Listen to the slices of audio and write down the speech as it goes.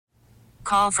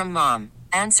call from mom.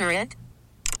 Answer it.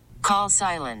 Call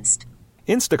silenced.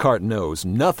 Instacart knows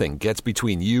nothing gets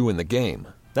between you and the game.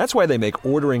 That's why they make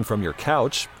ordering from your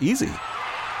couch easy.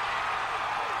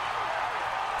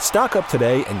 Stock up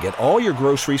today and get all your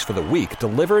groceries for the week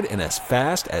delivered in as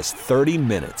fast as 30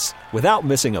 minutes without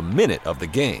missing a minute of the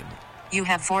game. You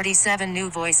have 47 new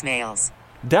voicemails.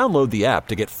 Download the app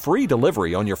to get free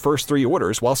delivery on your first 3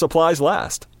 orders while supplies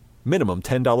last. Minimum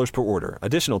 $10 per order.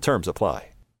 Additional terms apply.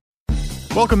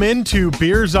 Welcome into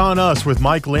Beers on Us with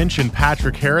Mike Lynch and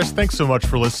Patrick Harris. Thanks so much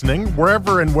for listening.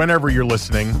 Wherever and whenever you're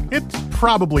listening, it's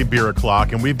probably beer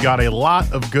o'clock, and we've got a lot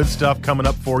of good stuff coming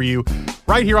up for you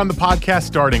right here on the podcast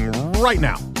starting right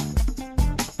now.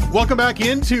 Welcome back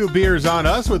into Beers on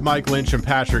Us with Mike Lynch and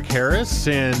Patrick Harris,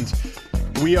 and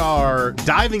we are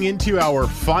diving into our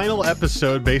final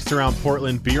episode based around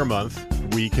Portland Beer Month.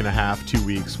 Week and a half, 2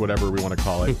 weeks, whatever we want to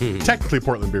call it. Technically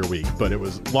Portland Beer Week, but it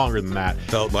was longer than that.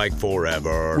 Felt like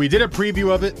forever. We did a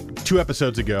preview of it 2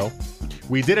 episodes ago.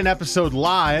 We did an episode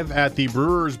live at the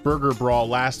Brewers Burger Brawl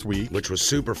last week, which was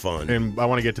super fun. And I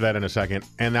want to get to that in a second.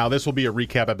 And now this will be a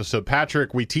recap episode.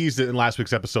 Patrick, we teased it in last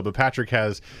week's episode, but Patrick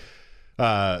has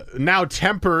now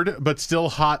tempered but still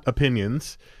hot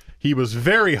opinions. He was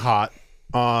very hot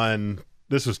on,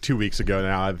 this was 2 weeks ago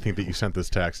now, I think that you sent this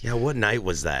text. Yeah, what night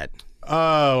was that?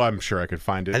 Oh, I'm sure I could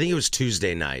find it. I think it was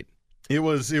Tuesday night. It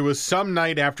was some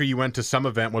night after you went to some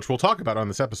event, which we'll talk about on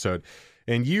this episode,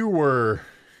 and you were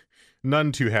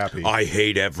none too happy. I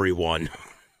hate everyone.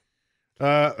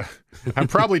 I'm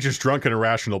probably just drunk and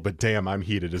irrational, but damn, I'm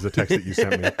heated is the text that you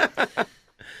sent me.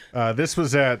 This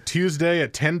was at Tuesday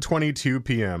at 10:22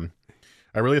 p.m.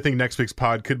 I really think next week's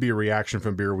pod could be a reaction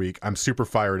from Beer Week. I'm super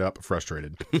fired up,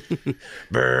 frustrated.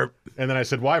 Burp. And then I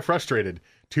said, why frustrated?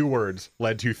 2 words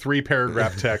led to 3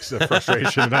 paragraph texts of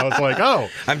frustration. And I was like, oh.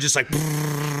 I'm just like.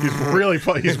 He's really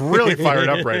fired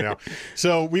up right now.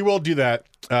 So we will do that.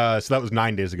 So that was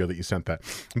 9 days ago that you sent that.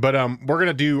 But we're going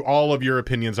to do all of your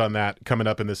opinions on that coming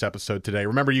up in this episode today.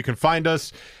 Remember, you can find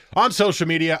us on social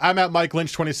media. I'm at Mike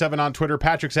Lynch 27 on Twitter.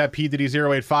 Patrick's at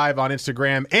PDD085 on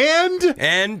Instagram.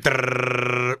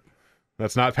 And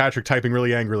that's not Patrick typing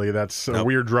really angrily. That's a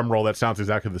weird drum roll that sounds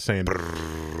exactly the same.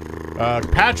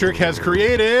 Patrick has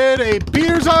created a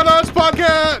Beers on Us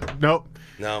podcast. Nope.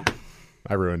 No.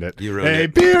 I ruined it. You ruined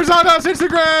it. Beers on Us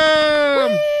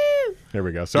Instagram. Woo! There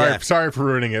we go. Sorry for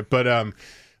ruining it. But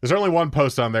there's only one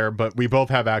post on there, but we both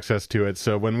have access to it.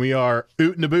 So when we are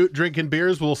ootin' a boot drinking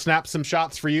beers, we'll snap some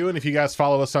shots for you. And if you guys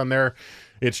follow us on there,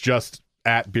 it's just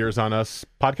at Beers on Us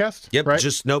podcast. Yep. Right?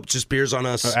 Just Beers on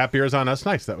Us. At Beers on Us.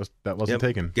 Nice. That wasn't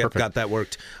taken. Yep. Perfect. Got that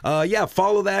worked. Yeah.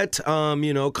 Follow that.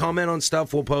 Comment on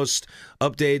stuff. We'll post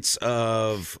updates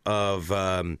of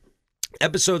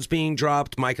episodes being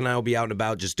dropped. Mike and I will be out and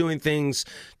about just doing things,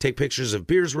 take pictures of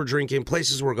beers we're drinking,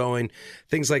 places we're going,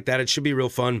 things like that. It should be real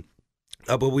fun.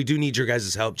 But we do need your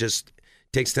guys' help. Just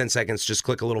takes 10 seconds. Just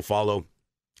click a little follow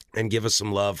and give us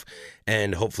some love.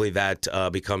 And hopefully that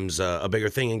becomes a bigger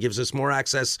thing and gives us more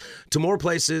access to more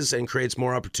places and creates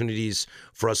more opportunities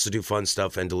for us to do fun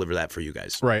stuff and deliver that for you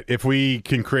guys. Right. If we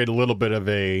can create a little bit of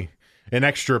an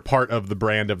extra part of the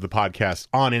brand of the podcast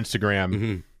on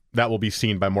Instagram, that will be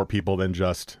seen by more people than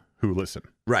just who listen.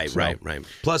 Right.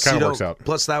 Plus, works out.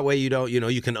 Plus, that way you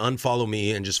can unfollow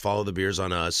me and just follow the Beers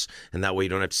on Us, and that way you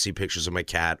don't have to see pictures of my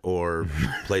cat or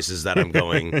places that I'm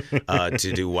going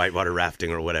to do whitewater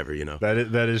rafting or whatever.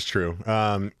 That is true.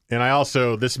 And I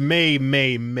also this may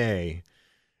make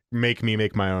me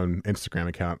make my own Instagram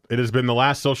account. It has been the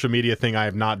last social media thing I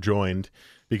have not joined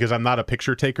because I'm not a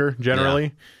picture taker generally. Yeah.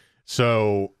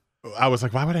 So I was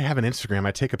like, why would I have an Instagram?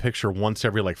 I take a picture once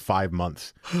every 5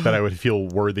 months that I would feel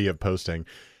worthy of posting.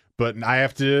 But I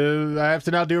have to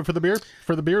now do it for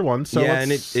the beer one. So yeah,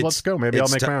 let's go. Maybe I'll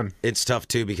make my own. It's tough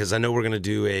too because I know we're gonna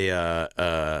do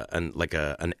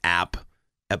an app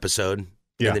episode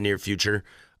in the near future.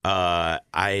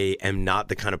 I am not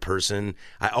the kind of person.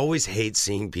 I always hate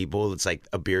seeing people. It's like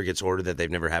a beer gets ordered that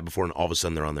they've never had before, and all of a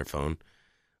sudden they're on their phone.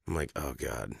 I'm like, oh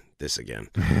God, this again.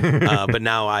 But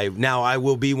now I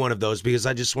will be one of those because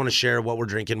I just want to share what we're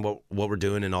drinking, what we're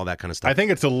doing, and all that kind of stuff. I think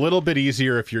it's a little bit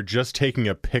easier if you're just taking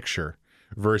a picture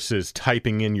versus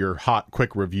typing in your hot,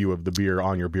 quick review of the beer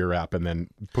on your beer app and then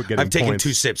getting I've taken points.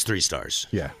 2 sips, 3 stars.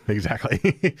 Yeah, exactly.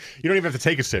 You don't even have to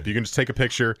take a sip. You can just take a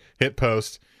picture, hit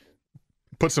post,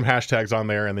 put some hashtags on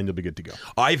there, and then you'll be good to go.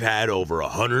 I've had over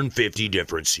 150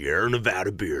 different Sierra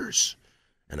Nevada beers,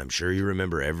 and I'm sure you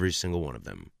remember every single one of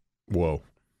them. Whoa.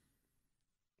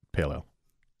 Pale ale.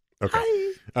 Okay.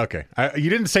 Hi. Okay. You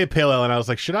didn't say pale ale, and I was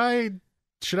like, should I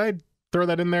throw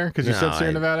that in there? Because you said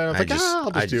Sierra Nevada. I was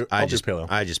I'll just do pale ale.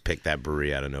 I just picked that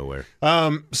brewery out of nowhere.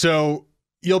 So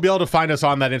You'll be able to find us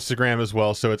on that Instagram as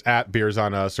well. So it's at Beers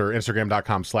on Us or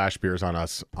Instagram.com/Beers on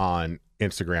Us on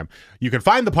Instagram. You can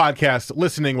find the podcast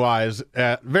listening wise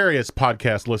at various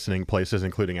podcast listening places,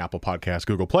 including Apple Podcasts,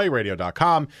 Google Play,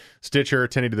 radio.com, Stitcher,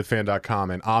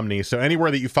 1080thefan.com, and Omni. So anywhere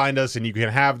that you find us and you can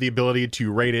have the ability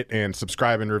to rate it and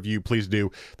subscribe and review, please do.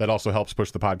 That also helps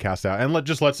push the podcast out and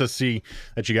just lets us see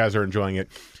that you guys are enjoying it.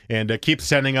 And keep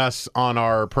sending us on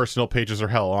our personal pages or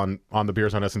hell on the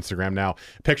Beers on Us Instagram now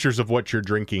pictures of what you're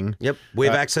drinking. Yep. We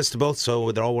have access to both, so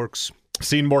it all works.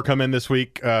 Seen more come in this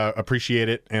week. Appreciate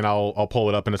it, and I'll pull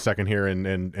it up in a second here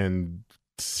and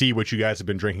see what you guys have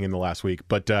been drinking in the last week.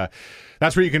 But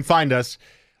that's where you can find us.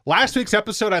 Last week's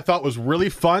episode I thought was really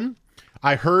fun.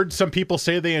 I heard some people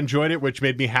say they enjoyed it, which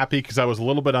made me happy because I was a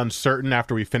little bit uncertain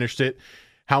after we finished it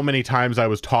how many times I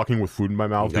was talking with food in my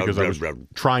mouth because I was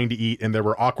trying to eat, and there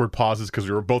were awkward pauses because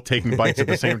we were both taking bites at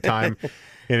the same time.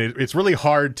 And it's really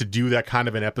hard to do that kind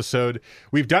of an episode.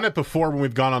 We've done it before when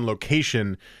we've gone on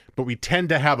location, but we tend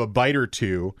to have a bite or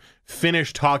two,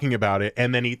 finish talking about it,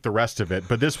 and then eat the rest of it.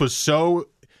 But this was so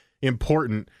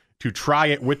important to try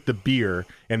it with the beer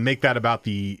and make that about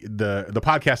the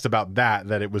podcast about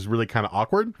that it was really kind of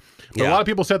awkward. But a lot of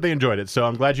people said they enjoyed it, so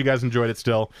I'm glad you guys enjoyed it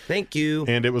still. Thank you.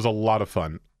 And it was a lot of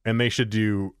fun. And they should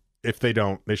do, if they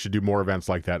don't, they should do more events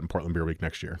like that in Portland Beer Week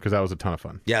next year, because that was a ton of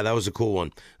fun. Yeah, that was a cool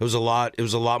one. It was a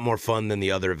lot more fun than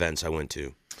the other events I went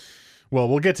to. Well,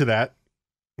 we'll get to that.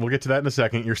 We'll get to that in a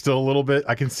second. You're still a little bit,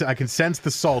 I can sense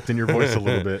the salt in your voice a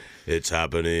little bit. It's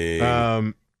happening.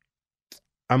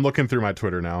 I'm looking through my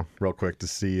Twitter now real quick to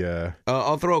see.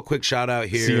 I'll throw a quick shout out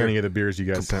here. See any of the beers you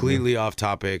guys completely off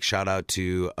topic. Shout out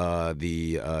to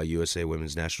the USA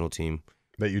Women's National Team.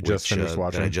 That you just finished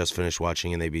watching. That I just finished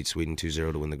watching, and they beat Sweden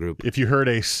 2-0 to win the group. If you heard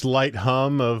a slight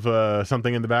hum of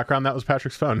something in the background, that was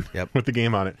Patrick's phone. Yep. With the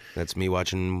game on it. That's me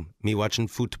watching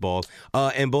football.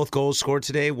 And both goals scored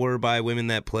today were by women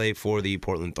that play for the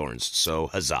Portland Thorns. So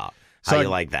huzzah! How you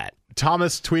like that?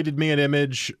 Thomas tweeted me an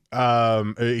image.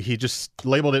 He just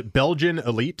labeled it Belgian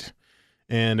Elite,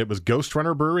 and it was Ghost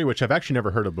Runner Brewery, which I've actually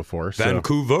never heard of before.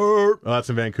 Vancouver.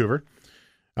 That's in Vancouver.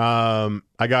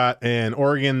 I got an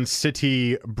Oregon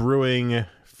City Brewing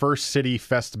First City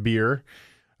Fest beer,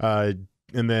 and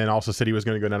then also said he was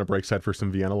going to go down to Breakside for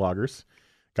some Vienna lagers.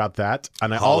 Got that,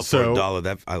 and I also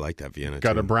I like that Vienna.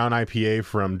 Got too. a brown IPA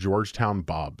from Georgetown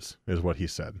Bob's, is what he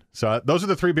said. So those are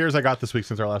the three beers I got this week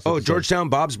since our last episode. Georgetown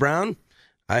Bob's Brown.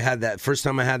 I had that first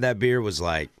time I had that beer was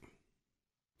like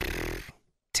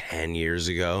 10 years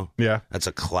ago. Yeah, that's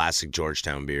a classic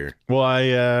Georgetown beer. Well,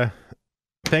 I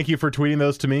thank you for tweeting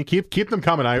those to me. Keep them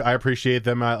coming. I appreciate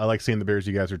them. I like seeing the beers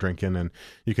you guys are drinking, and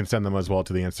you can send them as well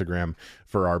to the Instagram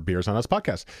for our Beers on Us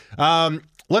podcast.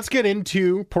 Let's get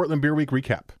into Portland Beer Week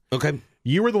recap. Okay.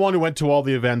 You were the one who went to all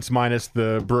the events minus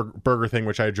the burger thing,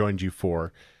 which I joined you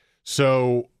for.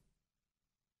 So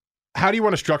how do you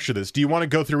want to structure this? Do you want to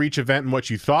go through each event and what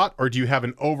you thought, or do you have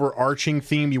an overarching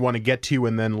theme you want to get to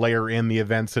and then layer in the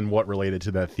events and what related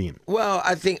to that theme? Well,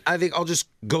 I think I'll just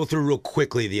go through real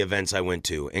quickly the events I went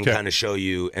to and kind of show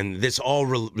you. And this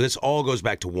all goes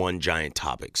back to one giant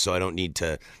topic, so I don't need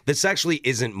to. This actually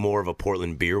isn't more of a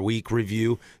Portland Beer Week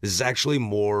review. This is actually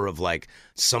more of like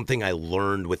something I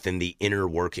learned within the inner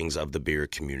workings of the beer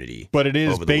community. But it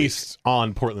is based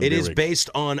on Portland Beer Week. It is based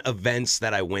on events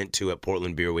that I went to at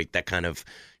Portland Beer Week that kind of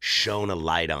shone a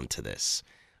light onto this.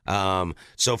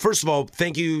 So first of all,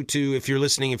 thank you to, if you're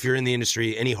listening, if you're in the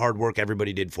industry, any hard work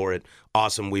everybody did for it.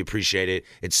 Awesome. We appreciate it.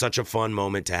 It's such a fun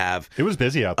moment to have. It was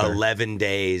busy out there. 11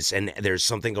 days, and there's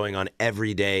something going on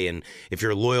every day. And if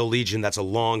you're a loyal Legion, that's a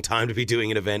long time to be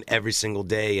doing an event every single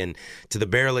day. And to the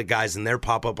Bearlit guys and their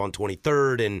pop-up on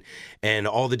 23rd and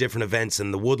all the different events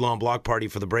and the Woodlawn Block Party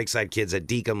for the Breakside kids at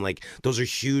Deacom, like those are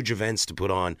huge events to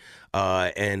put on,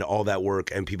 and all that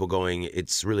work and people going.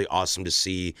 It's really awesome to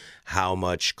see how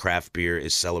much craft beer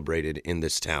is celebrated in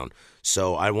this town.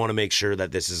 So I want to make sure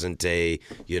that this isn't a,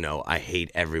 I hate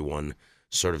everyone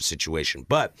sort of situation.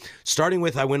 But starting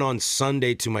with, I went on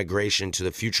Sunday to Migration to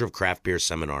the Future of Craft Beer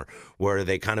seminar, where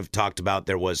they kind of talked about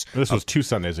This was 2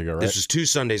 Sundays ago, right? This was 2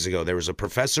 Sundays ago. There was a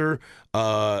professor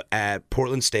at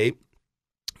Portland State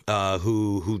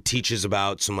who teaches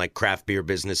about some like craft beer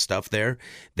business stuff there.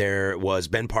 There was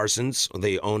Ben Parsons,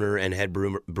 the owner and head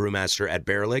brewmaster at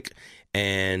Bearlick,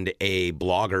 and a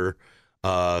blogger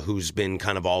who's been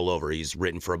kind of all over. He's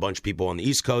written for a bunch of people on the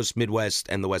East Coast, Midwest,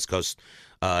 and the West Coast.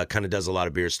 Kind of does a lot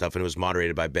of beer stuff, and it was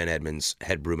moderated by Ben Edmonds,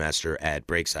 head brewmaster at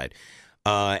Breakside.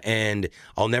 And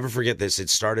I'll never forget this. It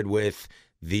started with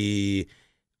the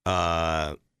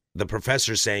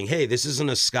professor saying, "Hey, this isn't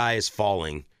a sky is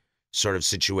falling sort of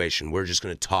situation. We're just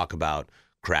going to talk about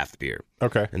craft beer.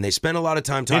 Okay. And they spent a lot of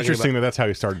time talking Interesting about... that's how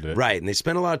he started it. Right, and they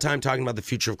spent a lot of time talking about the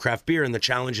future of craft beer and the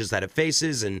challenges that it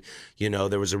faces. And,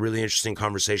 there was a really interesting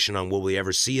conversation on will we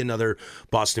ever see another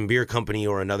Boston Beer Company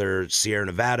or another Sierra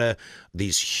Nevada,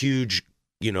 these huge,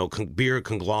 beer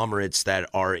conglomerates that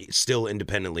are still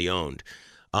independently owned.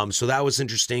 So that was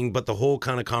interesting, but the whole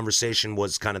kind of conversation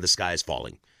was kind of the sky is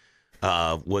falling.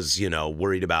 Was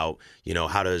worried about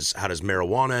how does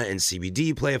marijuana and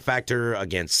CBD play a factor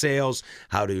against sales?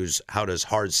 How does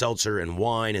hard seltzer and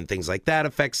wine and things like that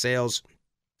affect sales?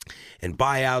 And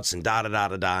buyouts and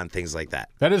da and things like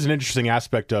that. That is an interesting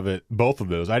aspect of it, both of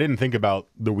those. I didn't think about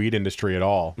the weed industry at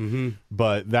all,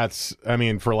 but that's,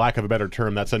 for lack of a better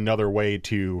term, that's another way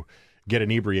to get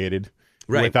inebriated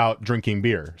without drinking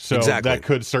beer. So that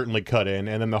could certainly cut in.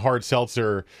 And then the hard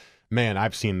seltzer, man,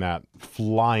 I've seen that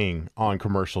flying on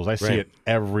commercials. I see it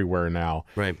everywhere now.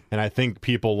 Right. And I think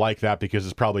people like that because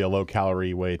it's probably a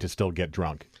low-calorie way to still get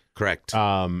drunk. Correct.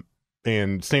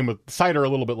 And same with cider, a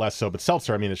little bit less so, but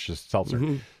seltzer, it's just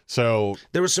seltzer. So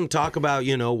there was some talk about,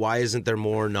 why isn't there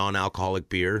more non-alcoholic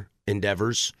beer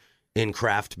endeavors in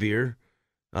craft beer?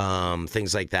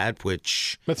 Things like that,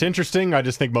 which... That's interesting. I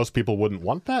just think most people wouldn't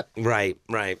want that. Right.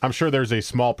 I'm sure there's a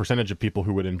small percentage of people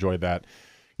who would enjoy that.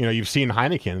 You've seen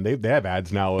Heineken. They have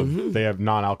ads now of they have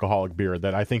non-alcoholic beer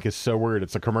that I think is so weird.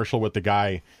 It's a commercial with the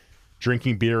guy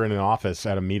drinking beer in an office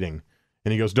at a meeting.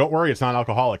 And he goes, don't worry, it's not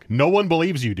alcoholic. No one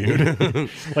believes you, dude.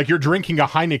 Like you're drinking a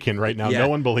Heineken right now. Yeah. No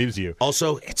one believes you.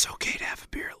 Also, it's okay to have a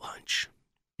beer at lunch.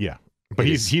 Yeah. But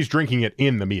he's drinking it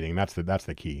in the meeting. That's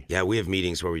the key. Yeah, we have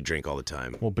meetings where we drink all the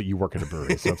time. Well, but you work at a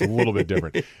brewery, so it's a little bit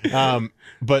different.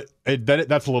 But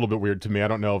that's a little bit weird to me. I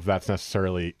don't know if that's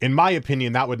necessarily, in my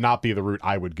opinion, that would not be the route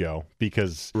I would go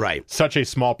because such a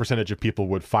small percentage of people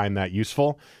would find that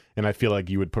useful, and I feel like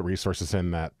you would put resources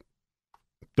in that.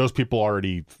 Those people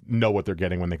already know what they're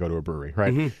getting when they go to a brewery,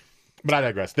 right? But I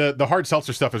digress. The hard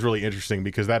seltzer stuff is really interesting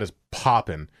because that is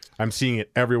popping. I'm seeing it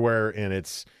everywhere, and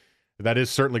that is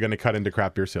certainly going to cut into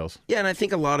craft beer sales. Yeah, and I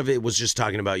think a lot of it was just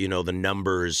talking about, the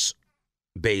numbers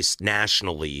based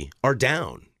nationally are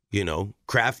down.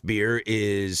 Craft beer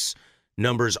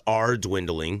numbers are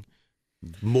dwindling.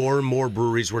 More and more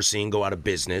breweries we're seeing go out of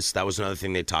business. That was another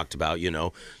thing they talked about.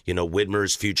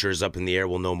 Widmer's future is up in the air.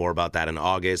 We'll know more about that in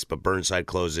August. But Burnside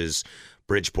closes,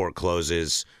 Bridgeport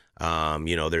closes.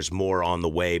 There's more on the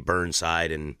way.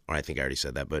 Burnside or I think I already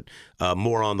said that, but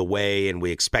more on the way, and we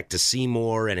expect to see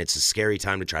more. And it's a scary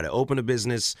time to try to open a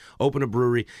business, open a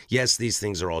brewery. Yes, these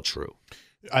things are all true.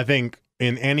 I think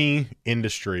in any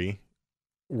industry,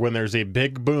 when there's a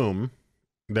big boom,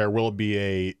 there will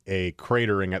be a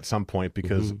cratering at some point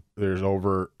because there's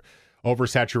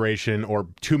oversaturation or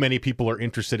too many people are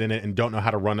interested in it and don't know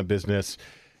how to run a business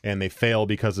and they fail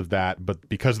because of that. But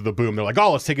because of the boom, they're like,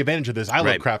 oh, let's take advantage of this. I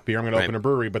love craft beer. I'm going to open a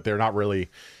brewery, but they're not really,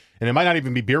 and it might not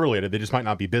even be beer related. They just might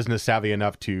not be business savvy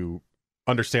enough to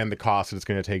understand the cost that it's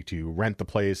going to take to rent the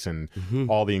place and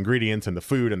all the ingredients and the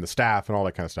food and the staff and all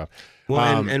that kind of stuff.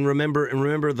 Well, and remember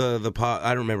the I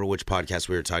don't remember which podcast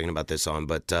we were talking about this on,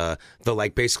 but the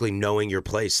basically knowing your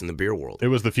place in the beer world. It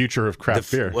was the future of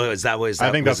craft beer. Well, is that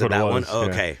I think that's what it was. One? Oh,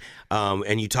 okay.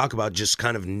 And you talk about just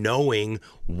kind of knowing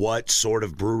what sort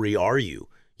of brewery are you.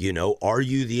 Are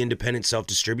you the independent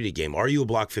self-distributed game? Are you a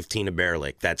Block 15 of Bear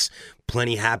Lake that's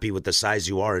plenty happy with the size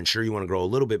you are? And sure, you want to grow a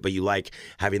little bit, but you like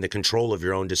having the control of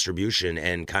your own distribution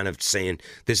and kind of saying,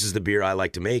 this is the beer I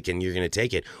like to make, and you're going to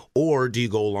take it. Or do you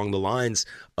go along the lines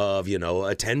of,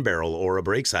 a 10 Barrel or a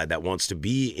Breakside that wants to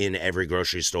be in every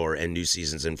grocery store and New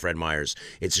Seasons and Fred Meyer's?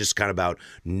 It's just kind of about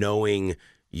knowing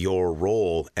your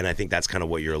role, and I think that's kind of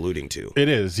what you're alluding to. It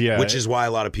is, yeah. Which is why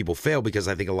a lot of people fail, because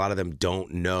I think a lot of them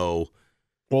don't know.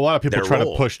 Well, a lot of people try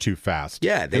to push too fast.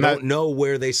 Yeah, they don't know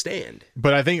where they stand.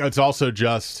 But I think it's also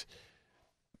just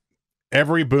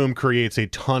every boom creates a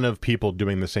ton of people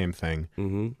doing the same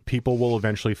thing. People will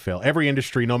eventually fail. Every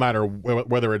industry, no matter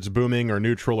whether it's booming or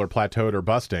neutral or plateaued or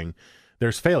busting,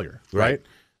 there's failure, right?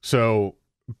 So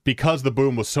because the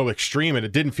boom was so extreme and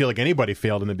it didn't feel like anybody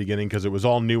failed in the beginning because it was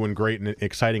all new and great and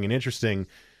exciting and interesting,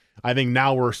 I think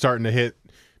now we're starting to hit...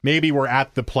 Maybe we're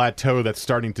at the plateau that's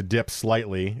starting to dip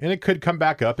slightly, and it could come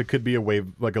back up. It could be a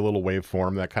wave, like a little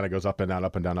waveform that kind of goes up and down,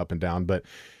 up and down, up and down. But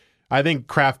I think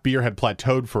craft beer had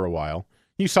plateaued for a while.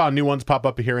 You saw new ones pop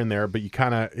up here and there, but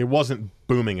it wasn't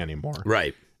booming anymore.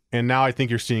 Right. And now I think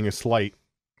you're seeing a slight,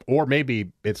 or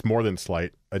maybe it's more than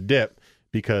slight, a dip,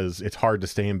 because it's hard to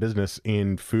stay in business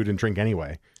in food and drink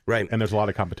anyway. Right. And there's a lot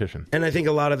of competition. And I think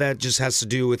a lot of that just has to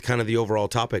do with kind of the overall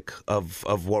topic of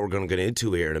what we're going to get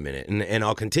into here in a minute. And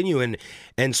I'll continue.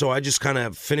 And so I just kind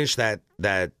of finished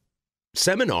that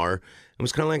seminar and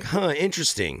was kind of like,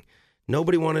 interesting.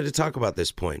 Nobody wanted to talk about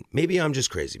this point. Maybe I'm just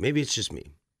crazy. Maybe it's just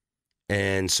me.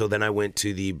 And so then I went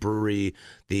to the brewery,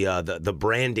 the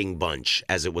branding bunch,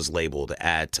 as it was labeled,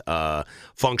 at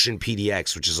Function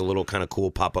PDX, which is a little kind of cool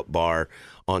pop-up bar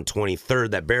on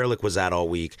 23rd that Bearlick was at all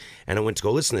week. And I went to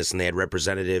go listen to this, and they had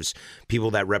representatives,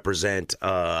 people that represent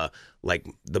like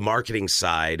the marketing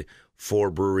side for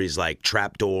breweries like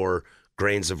Trapdoor,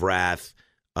 Grains of Wrath,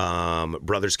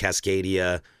 Brothers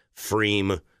Cascadia,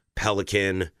 Freem,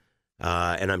 Pelican.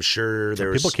 And I'm sure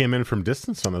there's people came in from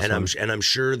distance on this one. And I'm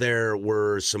sure there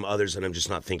were some others that I'm just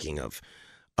not thinking of.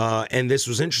 And this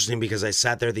was interesting because I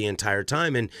sat there the entire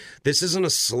time, and this isn't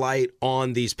a slight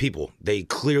on these people. They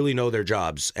clearly know their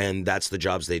jobs, and that's the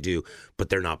jobs they do, but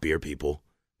they're not beer people.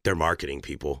 They're marketing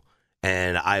people.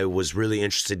 And I was really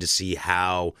interested to see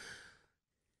how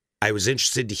I was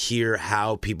interested to hear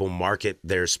how people market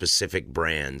their specific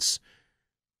brands.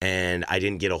 And I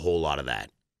didn't get a whole lot of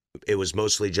that. It was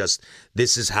mostly just,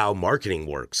 this is how marketing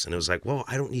works. And it was like, well,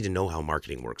 I don't need to know how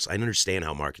marketing works. I understand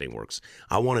how marketing works.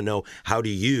 I want to know, how do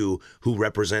you, who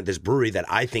represent this brewery that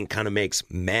I think kind of makes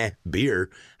meh beer,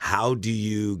 how do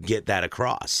you get that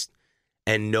across?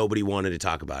 And nobody wanted to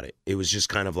talk about it. It was just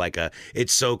kind of like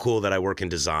it's so cool that I work in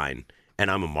design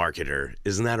and I'm a marketer.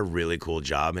 Isn't that a really cool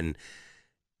job? And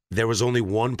there was only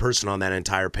one person on that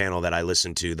entire panel that I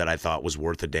listened to that I thought was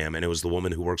worth a damn, and it was the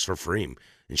woman who works for Freem.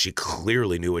 And she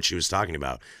clearly knew what she was talking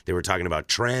about. They were talking about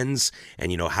trends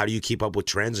and, how do you keep up with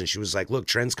trends? And she was like, look,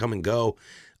 trends come and go.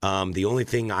 The only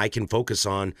thing I can focus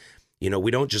on,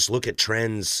 we don't just look at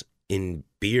trends in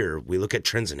beer. We look at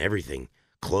trends in everything: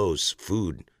 clothes,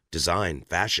 food, design,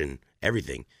 fashion,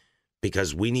 everything.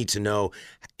 Because we need to know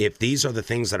if these are the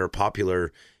things that are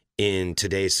popular in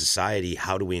today's society,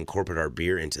 how do we incorporate our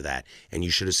beer into that? And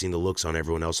you should have seen the looks on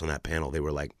everyone else on that panel. They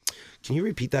were like, can you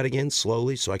repeat that again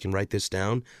slowly so I can write this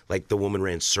down? Like, the woman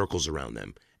ran circles around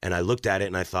them. And I looked at it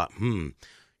and I thought,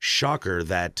 shocker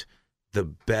that the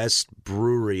best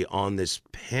brewery on this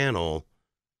panel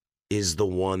is the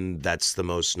one that's the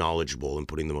most knowledgeable and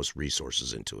putting the most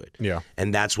resources into it. Yeah.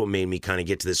 And that's what made me kind of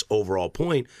get to this overall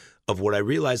point of what I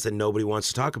realized that nobody wants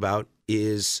to talk about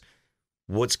is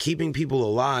what's keeping people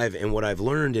alive. And what I've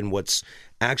learned and what's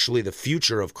actually the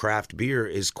future of craft beer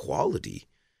is quality.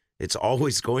 It's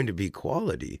always going to be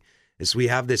quality. Is we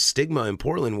have this stigma in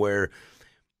Portland where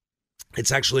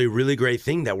it's actually a really great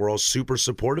thing that we're all super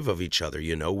supportive of each other.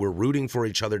 We're rooting for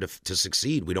each other to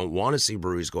succeed. We don't want to see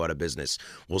breweries go out of business.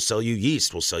 We'll sell you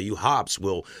yeast. We'll sell you hops.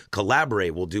 We'll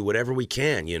collaborate. We'll do whatever we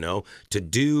can,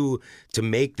 to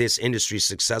make this industry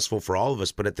successful for all of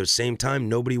us. But at the same time,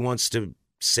 nobody wants to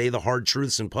say the hard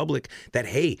truths in public that,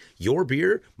 hey, your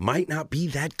beer might not be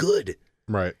that good.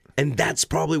 Right. And that's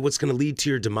probably what's going to lead to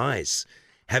your demise.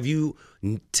 Have you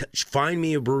find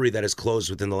me a brewery that has closed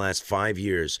within the last 5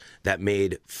 years that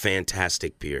made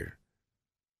fantastic beer?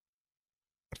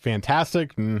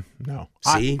 Fantastic? No.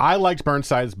 See? I liked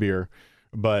Burnside's beer,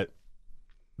 but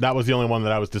that was the only one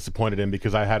that I was disappointed in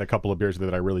because I had a couple of beers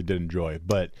that I really did enjoy.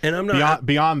 But and I'm not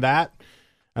beyond that,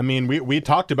 I mean, we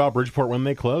talked about Bridgeport when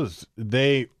they closed.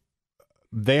 They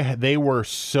were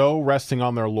so resting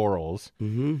on their laurels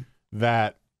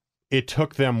that it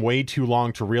took them way too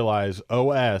long to realize,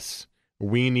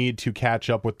 we need to catch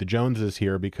up with the Joneses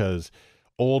here because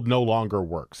old no longer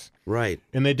works. Right.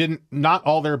 And not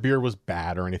all their beer was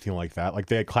bad or anything like that. Like,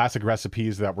 they had classic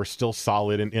recipes that were still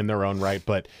solid in their own right.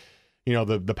 But,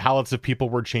 the palates of people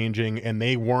were changing and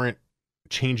they weren't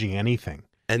changing anything.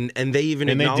 And they even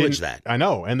acknowledged that. I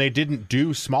know. And they didn't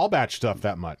do small batch stuff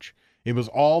that much. It was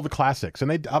all the classics. And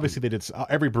they did,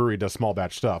 every brewery does small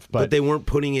batch stuff. But they weren't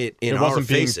putting it in our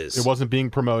faces. It wasn't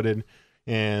being promoted.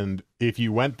 And if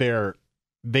you went there,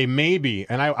 they maybe,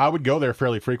 and I would go there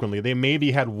fairly frequently, they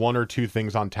maybe had one or two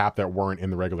things on tap that weren't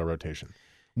in the regular rotation.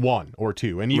 One or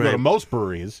two. And you go to most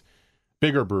breweries,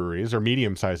 bigger breweries or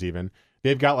medium size even,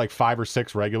 they've got like 5 or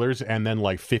 6 regulars and then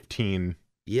like 15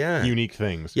 unique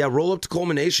things. Yeah, roll up to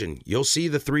Culmination. You'll see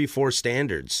the 3-4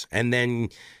 standards. And then,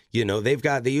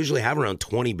 they usually have around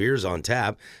 20 beers on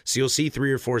tap. So you'll see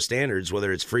 3 or 4 standards,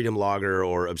 whether it's Freedom Lager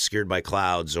or Obscured by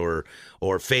Clouds or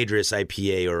Phaedrus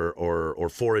IPA or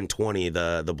 4 and 20,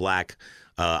 the black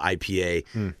IPA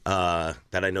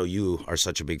that I know you are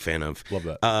such a big fan of. Love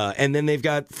that. And then they've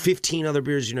got 15 other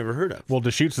beers you never heard of. Well,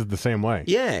 Deschutes is the same way.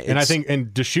 Yeah. And I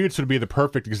think Deschutes would be the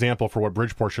perfect example for what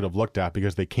Bridgeport should have looked at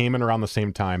because they came in around the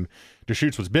same time.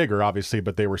 Deschutes was bigger, obviously,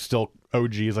 but they were still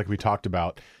OGs like we talked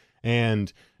about.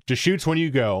 And Deschutes, when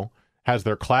you go, has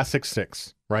their classic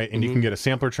 6, right? And you can get a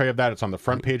sampler tray of that. It's on the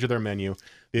front page of their menu.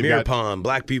 They've Mirror got Palm,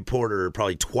 Black Butte Porter,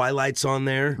 probably Twilight's on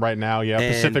there. right now, yeah,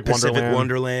 And Pacific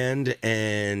Wonderland.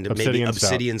 and Obsidian maybe Stout.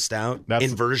 Obsidian Stout.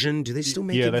 That's- Inversion. Do they still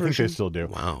make Yeah, I Inversion? think they still do.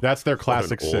 Wow. That's their What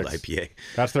classic an old 6. IPA.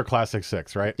 That's their classic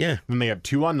 6, right? Yeah. Then they have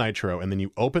 2 on Nitro, and then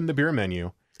you open the beer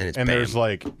menu, And it's there's bam.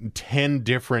 like 10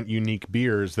 different unique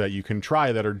beers that you can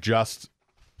try that are just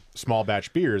small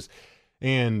batch beers.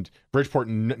 And Bridgeport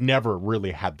never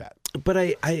really had that. But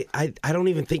I don't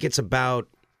even think it's about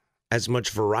as much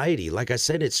variety. Like I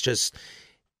said, it's just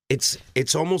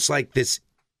it's almost like this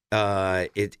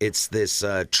it's this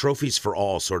trophies for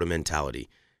all sort of mentality,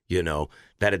 you know,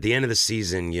 that at the end of the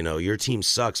season, you know, your team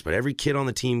sucks, but every kid on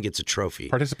the team gets a trophy.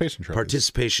 Participation trophies.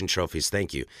 Participation trophies,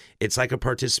 thank you. It's like a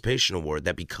participation award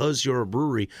that because you're a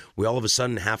brewery, we all of a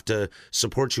sudden have to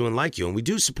support you and like you. And we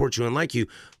do support you and like you,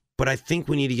 but I think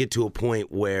we need to get to a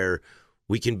point where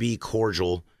we can be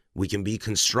cordial, we can be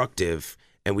constructive,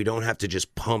 and we don't have to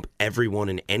just pump everyone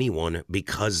and anyone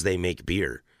because they make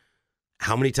beer.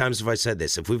 How many times have I said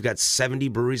this? If we've got 70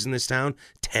 breweries in this town,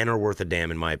 10 are worth a damn,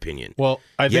 in my opinion. Well,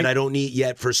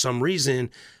 Yet for some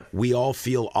reason, we all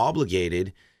feel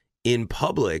obligated in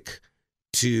public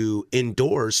to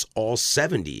endorse all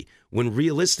 70, when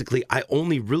realistically, I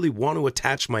only really want to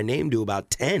attach my name to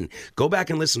about 10. Go back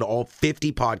and listen to all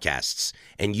 50 podcasts,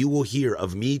 and you will hear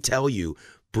of me tell you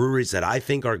breweries that I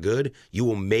think are good. You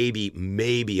will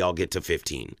maybe I'll get to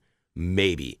 15.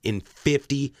 Maybe in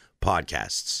 50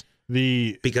 podcasts.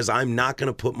 Because I'm not going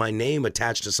to put my name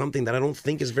attached to something that I don't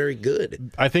think is very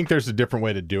good. I think there's a different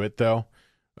way to do it, though.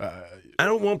 I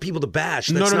don't want people to bash.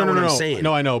 That's No, not what I'm saying.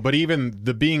 No, I know. But even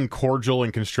the being cordial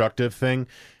and constructive thing,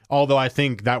 although I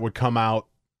think that would come out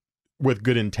with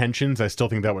good intentions, I still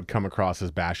think that would come across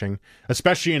as bashing,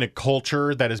 especially in a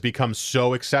culture that has become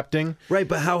so accepting. Right,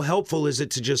 but how helpful is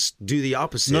it to just do the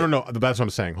opposite? No. That's what I'm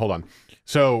saying. Hold on.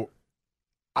 So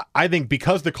I think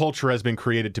because the culture has been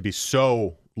created to be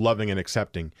so loving and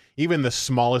accepting, even the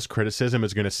smallest criticism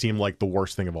is going to seem like the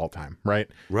worst thing of all time, right?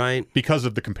 Right. Because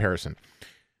of the comparison.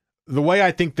 The way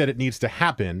I think that it needs to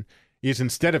happen is,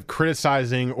 instead of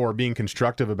criticizing or being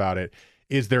constructive about it,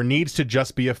 is there needs to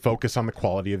just be a focus on the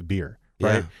quality of beer,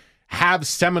 right? Yeah. Have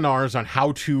seminars on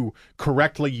how to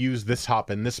correctly use this hop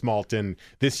and this malt and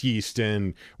this yeast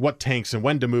and what tanks and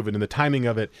when to move it and the timing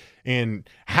of it, and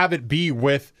have it be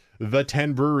with the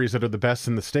 10 breweries that are the best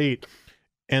in the state.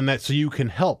 And that, so you can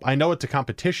help. I know it's a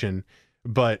competition,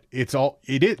 but it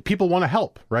is people want to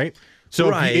help, right? So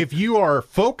Right. if you are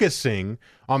focusing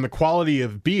on the quality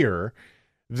of beer,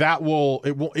 it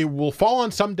will fall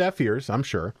on some deaf ears, I'm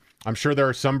sure. I'm sure there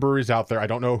are some breweries out there, I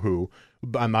don't know who,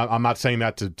 but I'm not saying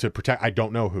that to protect, I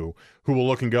don't know who will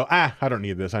look and go, I don't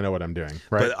need this, I know what I'm doing,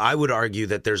 right? But I would argue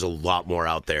that there's a lot more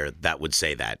out there that would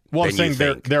say that. Well, I'm than saying you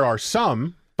think. there are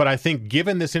some, but I think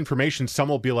given this information, some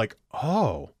will be like,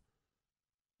 oh,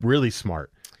 really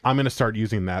smart. I'm going to start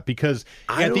using that, because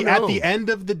at the end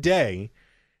of the day,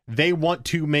 they want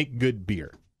to make good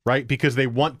beer, right? Because they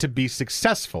want to be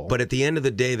successful. But at the end of the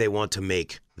day, they want to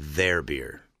make their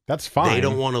beer. That's fine. They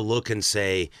don't want to look and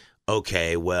say,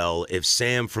 okay, well, if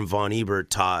Sam from Von Ebert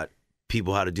taught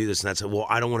people how to do this, and that's, well,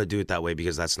 I don't want to do it that way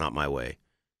because that's not my way.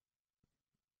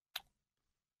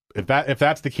 If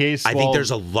that's the case, I think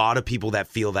there's a lot of people that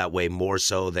feel that way more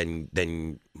so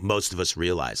than most of us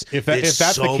realize. If There's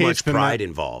that's so the case, much pride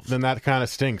involved. Then that kind of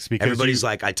stinks, because Everybody's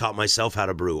like, I taught myself how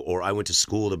to brew, or I went to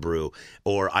school to brew,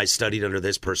 or I studied under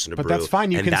this person to but brew. that's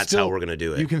fine. That's how we're going to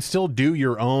do it. You can still do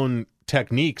your own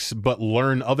techniques, but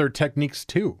learn other techniques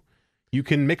too. You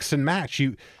can mix and match.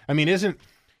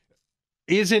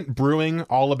 Isn't brewing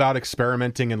all about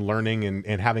experimenting and learning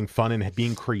and having fun and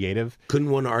being creative? Couldn't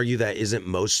one argue that isn't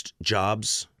most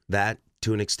jobs that,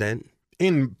 to an extent?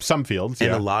 In some fields,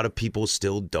 And yeah. a lot of people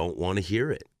still don't want to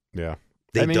hear it. Yeah.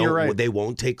 You're right. They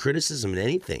won't take criticism in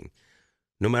anything.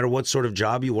 No matter what sort of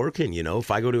job you work in,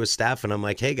 if I go to a staff and I'm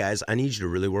like, hey guys, I need you to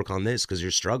really work on this because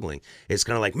you're struggling. It's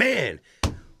kind of like, man,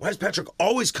 why is Patrick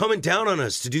always coming down on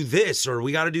us to do this, or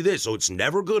we got to do this? So it's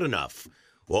never good enough.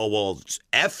 Well,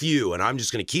 F you, and I'm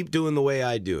just going to keep doing the way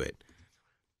I do it.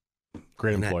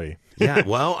 Great employee. Yeah,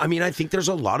 well, I think there's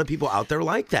a lot of people out there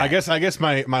like that. I guess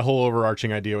my whole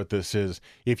overarching idea with this is,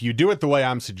 if you do it the way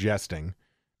I'm suggesting,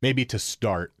 maybe to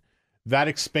start, that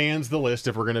expands the list,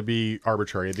 if we're going to be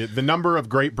arbitrary, the number of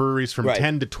great breweries from Right.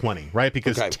 10 to 20, right?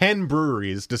 Because Okay. 10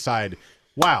 breweries decide,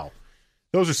 wow,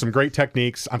 those are some great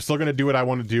techniques. I'm still going to do what I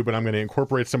want to do, but I'm going to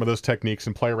incorporate some of those techniques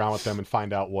and play around with them and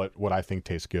find out what I think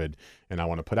tastes good and I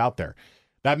want to put out there.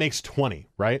 That makes 20,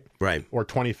 right? Right. Or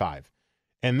 25.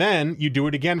 And then you do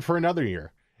it again for another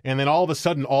year. And then all of a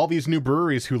sudden, all these new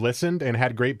breweries who listened and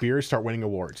had great beers start winning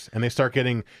awards. And they start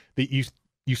getting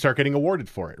you start getting awarded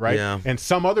for it, right? Yeah. And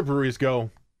some other breweries go,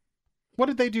 what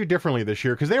did they do differently this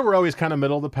year? Because they were always kind of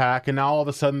middle of the pack, and now all of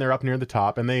a sudden they're up near the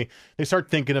top, and they start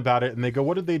thinking about it, and they go,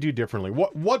 what did they do differently?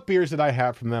 What beers did I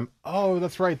have from them? Oh,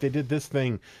 that's right, they did this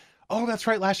thing. Oh, that's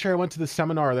right, last year I went to this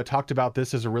seminar that talked about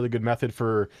this as a really good method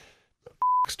for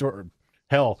storing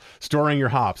your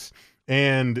hops.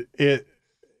 And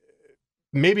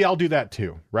maybe I'll do that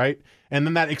too, right? And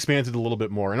then that expands it a little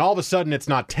bit more. And all of a sudden it's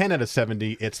not 10 out of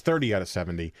 70, it's 30 out of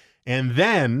 70. And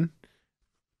then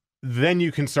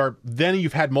you can start, then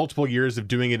you've had multiple years of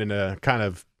doing it in a kind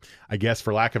of, I guess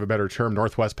for lack of a better term,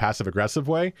 Northwest passive aggressive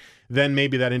way. Then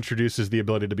maybe that introduces the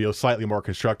ability to be slightly more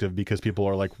constructive, because people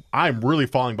are like, I'm really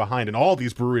falling behind and all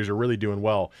these breweries are really doing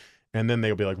well. And then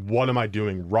they'll be like, what am I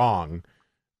doing wrong?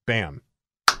 Bam.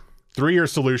 3-year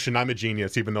solution. I'm a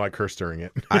genius, even though I curse during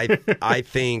it. I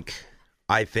think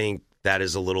that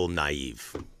is a little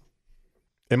naive.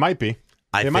 It might be.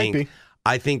 Might be.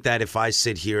 I think that if I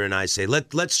sit here and I say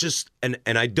let's just and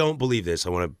I don't believe this. I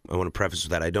want to preface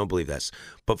with that. I don't believe this.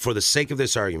 But for the sake of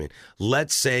this argument,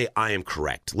 let's say I am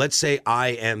correct. Let's say I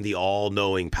am the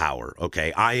all-knowing power.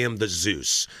 Okay, I am the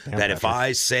Zeus. Damn, that if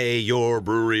I say your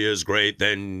brewery is great,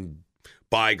 then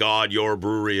by God, your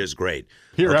brewery is great.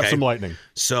 Here, okay? Have some lightning.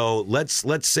 So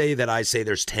let's say that I say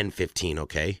there's 10, 15,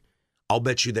 okay? I'll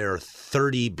bet you there are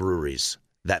 30 breweries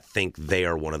that think they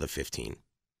are one of the 15.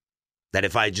 That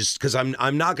if I just, because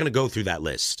I'm not going to go through that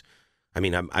list. I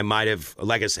mean, I might have,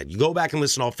 like I said, you go back and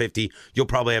listen to all 50, you'll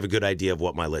probably have a good idea of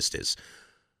what my list is.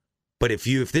 But if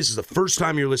this is the first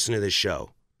time you're listening to this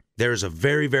show, there's a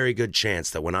very, very good chance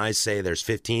that when I say there's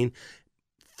 15,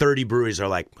 30 breweries are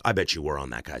like, I bet you were on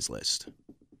that guy's list.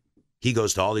 He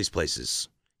goes to all these places.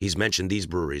 He's mentioned these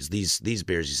breweries, these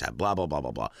beers he's had, blah, blah, blah,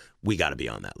 blah, blah. We got to be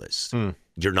on that list.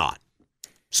 You're not.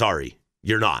 Sorry,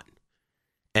 you're not.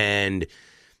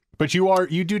 But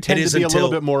you do tend to be a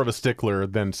little bit more of a stickler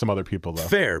than some other people, though.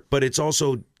 Fair, but it's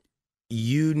also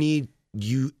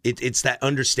it's that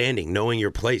understanding, knowing your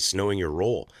place, knowing your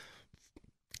role.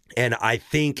 And I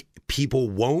think people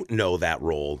won't know that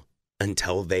role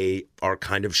until they are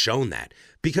kind of shown that.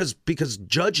 Because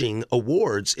judging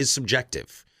awards is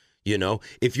subjective. You know,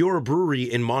 if you're a brewery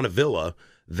in Montevilla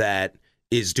that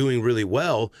is doing really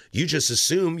well, you just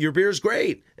assume your beer's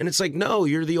great. And it's like, no,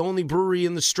 you're the only brewery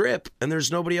in the strip and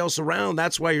there's nobody else around.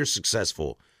 That's why you're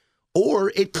successful.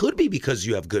 Or it could be because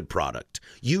you have good product.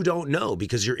 You don't know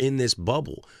because you're in this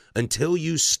bubble. Until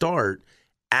you start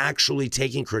actually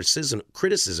taking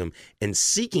criticism and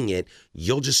seeking it,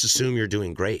 you'll just assume you're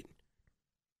doing great.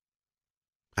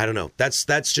 I don't know. That's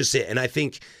just it. And I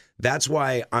think that's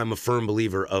why I'm a firm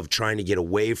believer of trying to get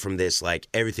away from this, like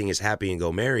everything is happy and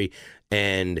go merry,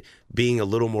 and being a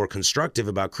little more constructive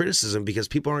about criticism, because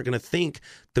people aren't going to think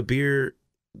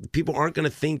people aren't going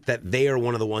to think that they are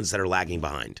one of the ones that are lagging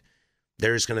behind.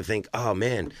 They're just going to think, oh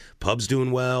man, pub's doing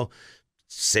well,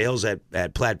 sales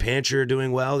at Plaid Pantry are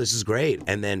doing well, this is great.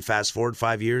 And then fast forward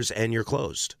 5 years and you're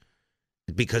closed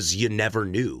because you never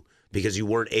knew, because you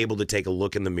weren't able to take a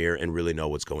look in the mirror and really know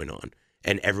what's going on.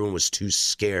 And everyone was too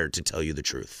scared to tell you the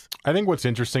truth. I think what's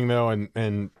interesting, though,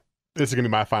 and this is going to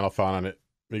be my final thought on it.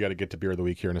 We got to get to beer of the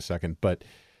week here in a second, but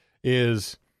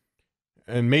and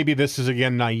maybe this is,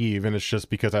 again, naive, and it's just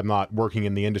because I'm not working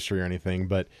in the industry or anything,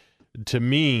 but to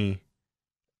me,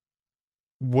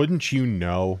 wouldn't you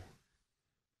know,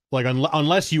 like,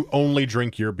 unless you only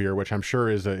drink your beer, which I'm sure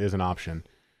is an option.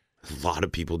 A lot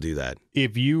of people do that.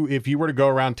 If you were to go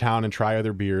around town and try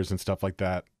other beers and stuff like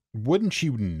that, wouldn't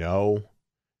you know,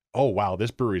 oh, wow,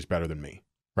 this brewery's better than me,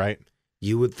 right?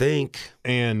 You would think.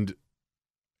 And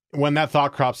when that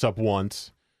thought crops up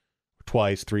once,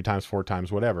 twice, 3 times, 4 times,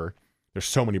 whatever, there's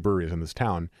so many breweries in this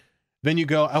town, then you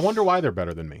go, I wonder why they're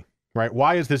better than me, right?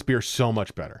 Why is this beer so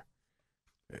much better?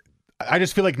 I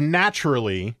just feel like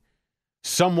naturally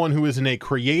someone who is in a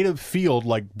creative field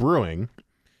like brewing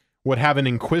would have an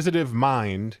inquisitive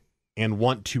mind and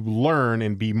want to learn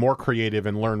and be more creative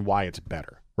and learn why it's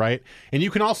better. Right? And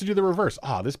you can also do the reverse.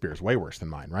 This beer is way worse than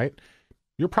mine, right?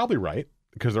 You're probably right,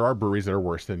 because there are breweries that are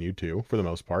worse than you too, for the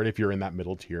most part, if you're in that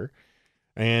middle tier.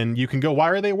 And you can go, why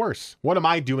are they worse? What am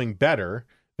I doing better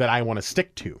that I want to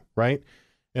stick to, right?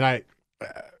 And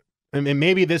and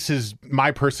maybe this is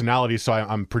my personality, so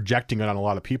I'm projecting it on a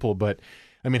lot of people, but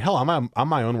I mean, hell, I'm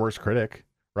my own worst critic,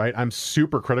 right? I'm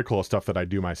super critical of stuff that I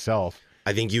do myself.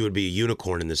 I think you would be a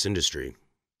unicorn in this industry.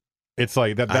 It's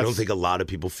like that. I don't think a lot of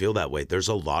people feel that way. There's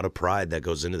a lot of pride that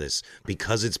goes into this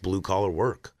because it's blue collar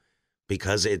work,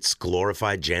 because it's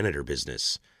glorified janitor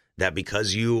business, that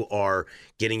because you are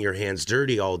getting your hands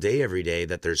dirty all day, every day,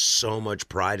 that there's so much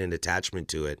pride and attachment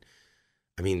to it.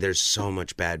 I mean, there's so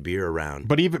much bad beer around.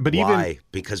 But why?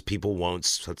 Because people won't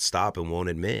stop and won't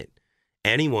admit.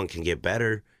 Anyone can get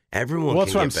better. Everyone well,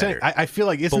 can that's what I'm get saying. better. I feel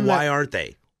like but why aren't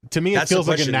they? To me, That's it feels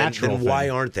the like a question. natural Then why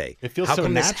thing. aren't they? It feels How so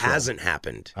come this natural. hasn't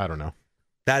happened? I don't know.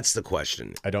 That's the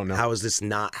question. I don't know. How has this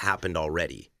not happened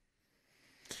already?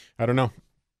 I don't know.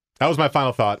 That was my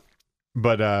final thought.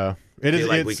 But I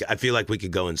feel like we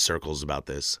could go in circles about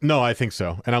this. No, I think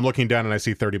so. And I'm looking down and I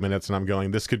see 30 minutes and I'm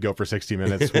going, this could go for 60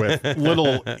 minutes with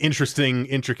little interesting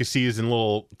intricacies and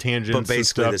little tangents. But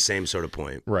basically and the stuff. same sort of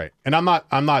point. Right. And I'm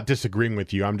not disagreeing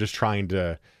with you. I'm just trying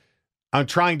to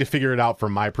figure it out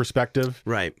from my perspective.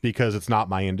 Right. Because it's not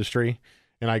my industry.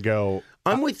 And I go,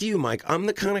 I'm with you, Mike. I'm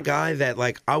the kind of guy that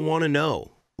I want to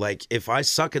know. Like, if I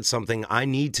suck at something, I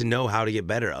need to know how to get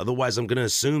better. Otherwise, I'm going to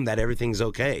assume that everything's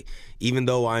okay. Even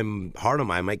though I'm hard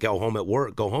on I might go home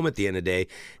at the end of the day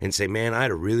and say, man, I had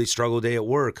a really struggle day at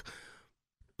work,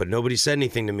 but nobody said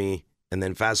anything to me. And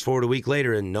then fast forward a week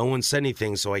later and no one said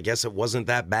anything. So I guess it wasn't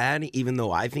that bad, even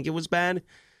though I think it was bad.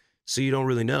 So you don't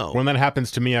really know. When that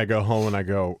happens to me, I go home and I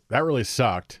go, that really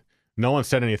sucked. No one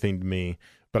said anything to me.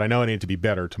 But I know I need to be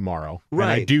better tomorrow. Right.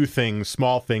 And I do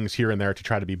small things here and there to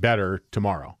try to be better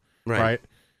tomorrow. Right.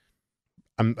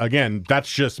 Again, that's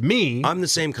just me. I'm the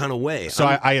same kind of way. So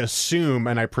I assume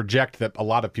and I project that a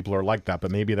lot of people are like that,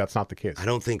 but maybe that's not the case. I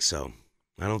don't think so.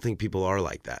 I don't think people are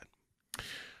like that.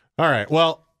 All right.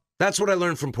 Well, that's what I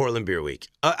learned from Portland Beer Week.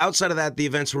 Outside of that, the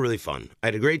events were really fun. I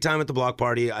had a great time at the block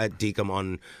party at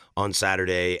Deacom on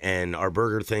Saturday, and our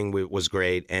burger thing was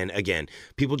great. And again,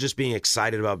 people just being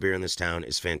excited about beer in this town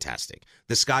is fantastic.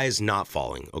 The sky is not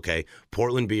falling, okay?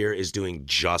 Portland beer is doing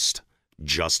just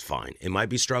fine. It might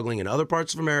be struggling in other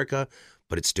parts of America,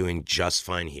 but it's doing just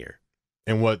fine here.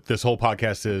 And what this whole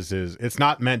podcast is it's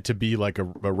not meant to be like a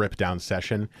rip down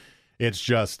session. It's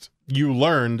just you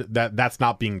learned that that's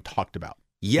not being talked about.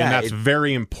 Yeah, and that's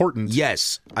very important.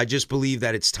 Yes. I just believe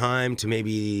that it's time to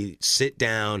maybe sit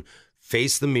down,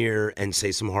 face the mirror, and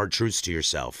say some hard truths to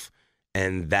yourself.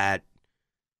 And that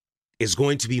is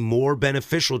going to be more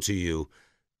beneficial to you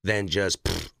than just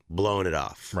blowing it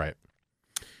off. Right.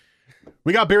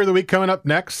 We got Beer of the Week coming up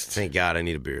next. Thank God I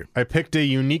need a beer. I picked a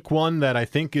unique one that I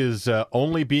think is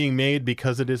only being made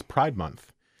because it is Pride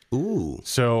Month. Ooh.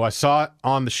 So I saw it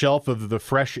on the shelf of the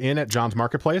Fresh Inn at John's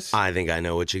Marketplace. I think I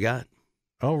know what you got.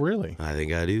 Oh, really? I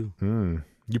think I do.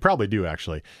 You probably do,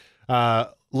 actually.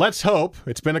 Let's hope.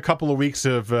 It's been a couple of weeks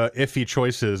of iffy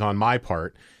choices on my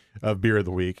part of Beer of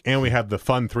the Week, and we had the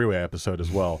fun three-way episode as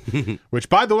well, which,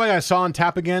 by the way, I saw on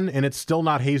tap again, and it's still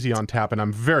not hazy on tap, and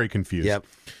I'm very confused. Yep.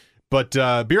 But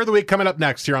Beer of the Week coming up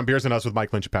next here on Beers and Us with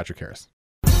Mike Lynch and Patrick Harris.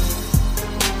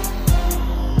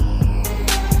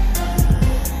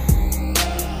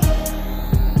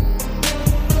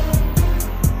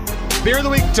 Beer of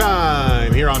the Week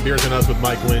time here on Beers and Us with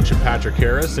Mike Lynch and Patrick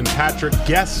Harris. And Patrick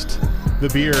guessed the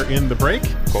beer in the break.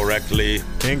 Correctly.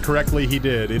 Incorrectly, he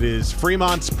did. It is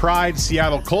Fremont's Pride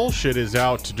Seattle Kolsch. It is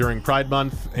out during Pride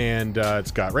Month, and it's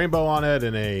got rainbow on it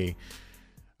and a...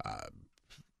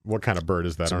 what kind of bird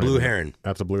is that? It's a blue heron.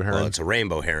 That's a blue heron? Well, it's a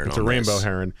rainbow heron. It's a rainbow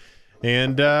heron.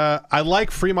 And I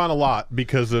like Fremont a lot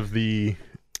because of the...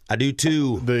 I do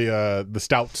too. The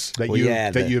stouts that you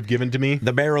have given to me.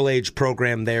 The barrel age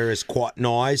program there is quite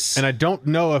nice. And I don't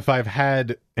know if I've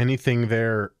had anything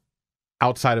there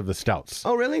outside of the stouts.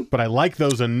 Oh, really? But I like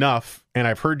those enough, and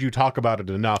I've heard you talk about it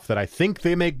enough that I think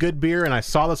they make good beer. And I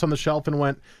saw this on the shelf and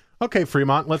went, okay,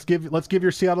 Fremont, let's give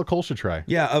your Seattle Kolsch a try.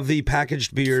 Yeah, of the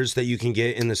packaged beers that you can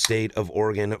get in the state of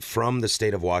Oregon from the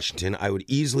state of Washington, I would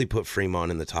easily put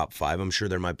Fremont in the top 5. I'm sure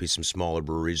there might be some smaller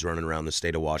breweries running around the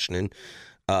state of Washington.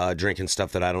 Drinking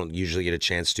stuff that I don't usually get a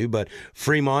chance to. But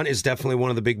Fremont is definitely one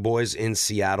of the big boys in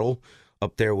Seattle,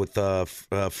 up there with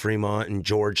Fremont and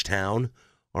Georgetown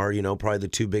are, probably the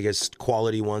two biggest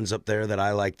quality ones up there that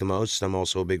I like the most. I'm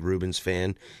also a big Rubens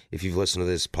fan. If you've listened to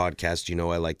this podcast, you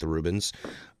know I like the Rubens.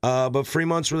 But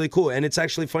Fremont's really cool. And it's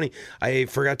actually funny. I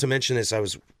forgot to mention this. I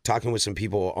was talking with some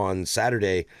people on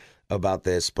Saturday about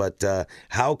this. But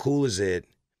how cool is it?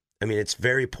 I mean, it's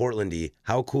very Portland-y.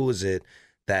 How cool is it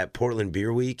that Portland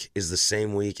Beer Week is the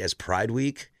same week as Pride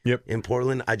Week in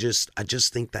Portland? I just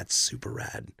think that's super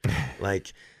rad.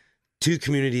 Like, two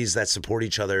communities that support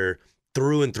each other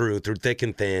through and through thick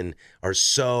and thin, are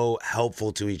so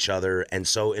helpful to each other and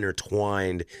so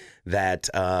intertwined that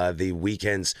the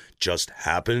weekends just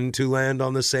happen to land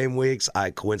on the same weeks.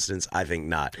 Coincidence? I think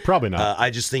not. Probably not. I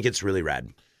just think it's really rad.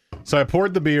 So I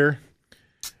poured the beer.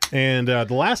 And the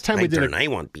last time I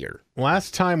want beer.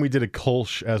 Last time we did a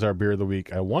Kolsch as our beer of the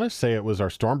week, I want to say it was our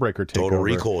Stormbreaker takeover.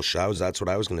 Total Kolsch. That's what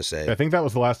I was going to say. I think that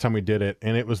was the last time we did it,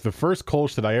 and it was the first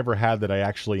Kolsch that I ever had that I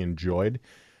actually enjoyed.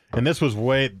 And this was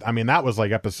that was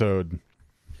like episode,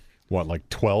 what, like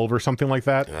 12 or something like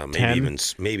that?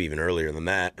 Maybe even earlier than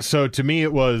that. So to me,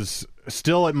 it was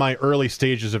still at my early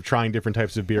stages of trying different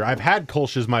types of beer. I've had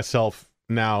Kolsch's myself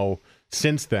now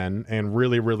since then and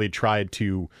really, really tried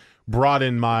to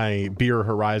broaden my beer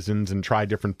horizons and try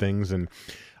different things. And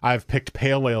I've picked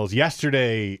pale ales.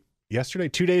 Yesterday, 2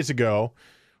 days ago,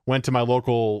 went to my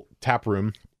local tap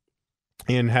room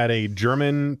and had a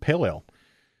German pale ale.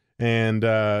 And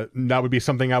that would be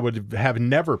something I would have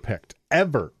never picked,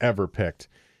 ever picked.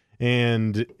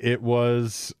 And it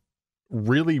was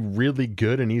really, really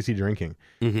good and easy drinking.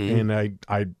 And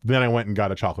then I went and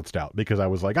got a chocolate stout because I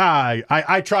was like,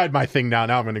 I tried my thing now.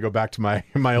 Now I'm going to go back to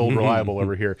my old reliable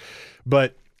over here.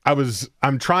 But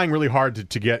I'm trying really hard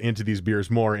to get into these beers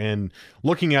more. And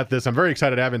looking at this, I'm very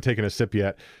excited. I haven't taken a sip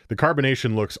yet. The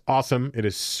carbonation looks awesome. It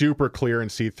is super clear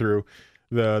and see-through.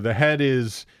 The head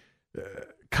is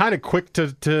kind of quick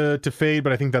to fade,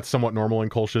 but I think that's somewhat normal in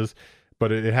Kolsch's.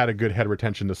 But it had a good head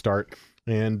retention to start.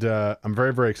 And I'm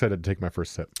very, very excited to take my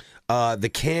first sip. The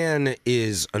can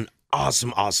is an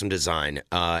awesome design.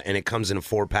 And it comes in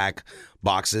 4-pack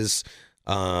boxes.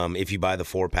 If you buy the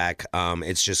 4-pack,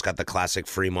 it's just got the classic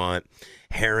Fremont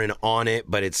heron on it,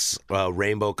 but it's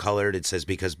rainbow colored. It says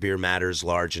 "Because Beer Matters,"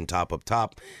 large and top up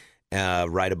top.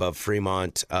 Right above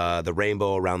Fremont, the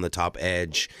rainbow around the top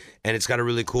edge. And it's got a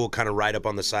really cool kind of write up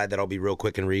on the side that I'll be real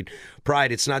quick and read.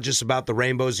 Pride, it's not just about the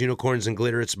rainbows, unicorns, and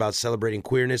glitter. It's about celebrating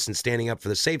queerness and standing up for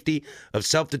the safety of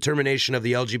self-determination of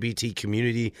the LGBT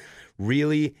community.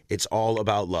 Really, it's all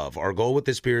about love. Our goal with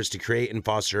this beer is to create and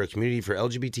foster a community for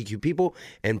LGBTQ people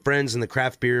and friends in the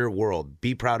craft beer world.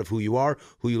 Be proud of who you are,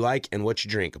 who you like, and what you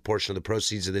drink. A portion of the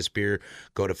proceeds of this beer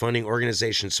go to funding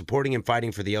organizations supporting and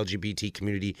fighting for the LGBT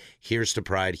community. Here's to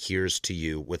Pride. Here's to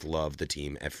you. With love, the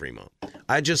team at Fremont.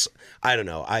 I don't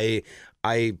know.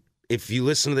 If you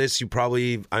listen to this,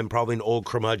 I'm probably an old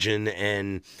curmudgeon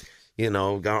and,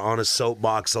 got on a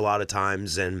soapbox a lot of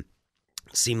times and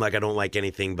seem like I don't like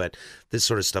anything, but this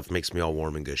sort of stuff makes me all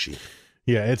warm and gushy.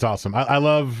 Yeah, it's awesome. I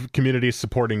love communities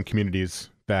supporting communities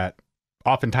that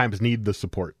oftentimes need the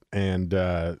support. And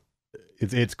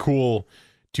it's cool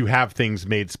to have things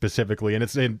made specifically. And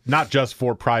it's not just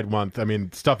for Pride Month. I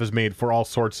mean, stuff is made for all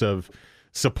sorts of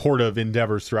supportive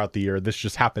endeavors throughout the year. This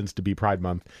just happens to be Pride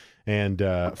Month and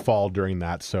fall during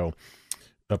that. So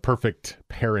a perfect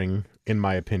pairing, in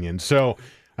my opinion. So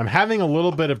I'm having a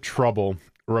little bit of trouble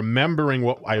remembering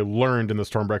what I learned in the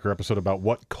Stormbreaker episode about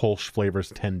what Kolsch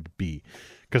flavors tend to be.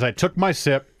 Because I took my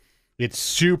sip. It's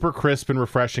super crisp and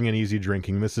refreshing and easy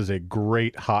drinking. This is a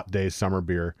great hot day summer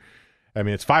beer. I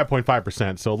mean, it's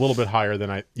 5.5%, so a little bit higher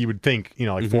than you would think,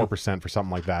 4% for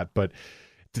something like that. But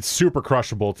it's super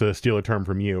crushable, to steal a term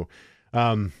from you.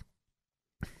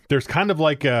 There's kind of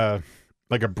like a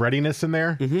breadiness in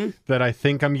there that I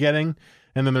think I'm getting.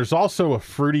 And then there's also a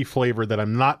fruity flavor that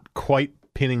I'm not quite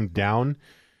pinning down,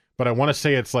 but I want to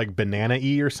say it's like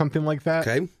banana-y or something like that.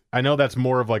 Okay. I know that's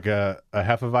more of like a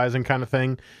Hefeweizen kind of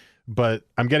thing, but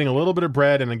I'm getting a little bit of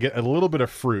bread and I get a little bit of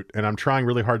fruit, and I'm trying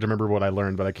really hard to remember what I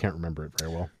learned, but I can't remember it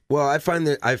very well. Well, I find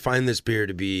this beer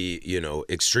to be,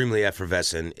 extremely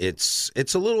effervescent. It's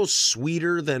a little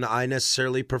sweeter than I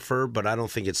necessarily prefer, but I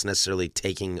don't think it's necessarily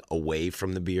taking away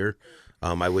from the beer.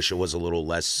 I wish it was a little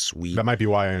less sweet. That might be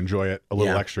why I enjoy it a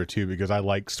little extra too, because I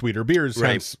like sweeter beers,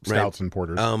 hence stouts and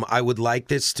porters. I would like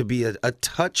this to be a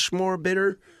touch more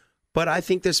bitter, but I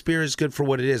think this beer is good for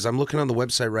what it is. I'm looking on the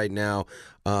website right now,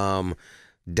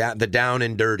 the Down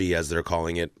and Dirty, as they're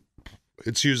calling it.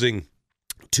 It's using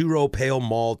 2-row pale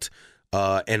malt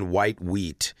and white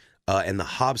wheat. And the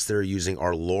hops they're using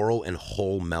are laurel and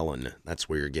whole melon. That's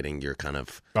where you're getting your kind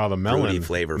of the melon fruity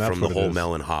flavor from the whole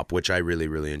melon hop, which I really,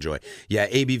 really enjoy. Yeah,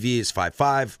 ABV is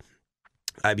 5.5.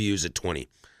 IBU is at 20.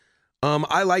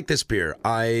 I like this beer.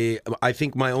 I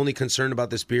think my only concern about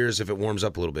this beer is if it warms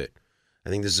up a little bit. I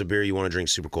think this is a beer you want to drink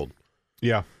super cold.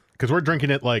 Yeah, because we're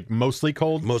drinking it like mostly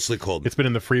cold. Mostly cold. It's been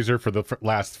in the freezer for the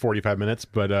last 45 minutes,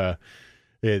 but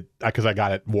because I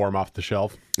got it warm off the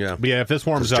shelf. Yeah. But yeah, if this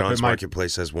warms up, John's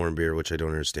Marketplace has warm beer, which I don't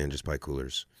understand. Just buy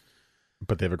coolers.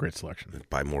 But they have a great selection.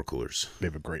 Buy more coolers. They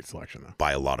have a great selection, though.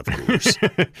 Buy a lot of coolers.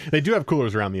 They do have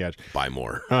coolers around the edge. Buy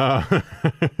more.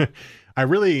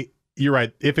 You're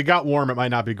right. If it got warm, it might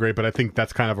not be great, but I think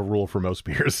that's kind of a rule for most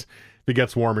beers. If it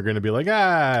gets warm, you're going to be like,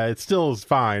 it still is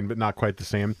fine, but not quite the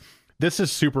same. This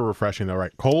is super refreshing, though,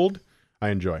 right? Cold, I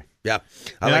enjoy. Yeah.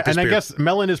 I guess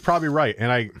melon is probably right.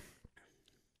 And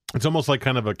it's almost like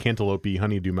kind of a cantaloupe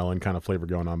honeydew melon kind of flavor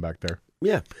going on back there.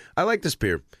 Yeah. I like this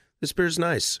beer. This beer's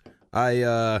nice.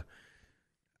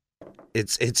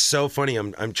 It's so funny.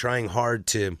 I'm trying hard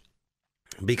to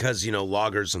because,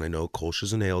 lagers, and I know Kolsch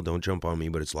is an ale, don't jump on me,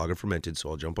 but it's lager fermented, so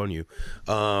I'll jump on you.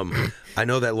 I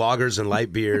know that lagers and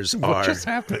light beers what just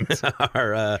happened?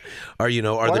 are Why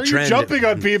the are trend. you jumping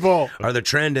on people? Are the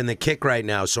trend and the kick right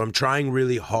now. So I'm trying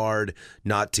really hard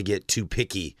not to get too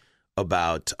picky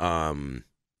about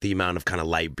the amount of kind of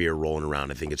light beer rolling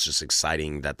around. I think it's just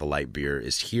exciting that the light beer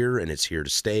is here and it's here to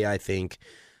stay, I think.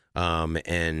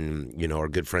 And, our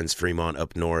good friends Fremont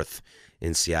up north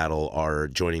in Seattle are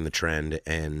joining the trend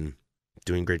and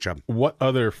doing a great job. What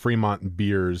other Fremont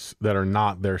beers that are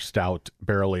not their stout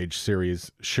barrel age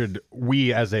series should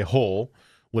we as a whole,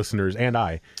 listeners and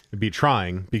I, be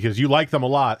trying? Because you like them a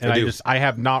lot, and I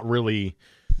have not really,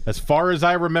 as far as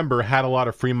I remember, had a lot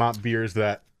of Fremont beers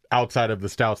that outside of the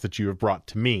stouts that you have brought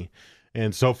to me.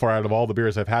 And so far, out of all the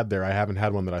beers I've had there, I haven't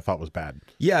had one that I thought was bad.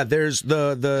 Yeah, there's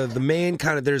the main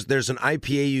kind of there's an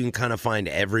IPA you can kind of find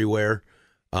everywhere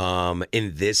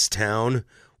in this town,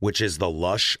 which is the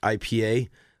Lush IPA.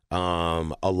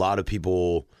 A lot of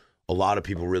people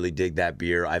really dig that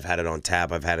beer. I've had it on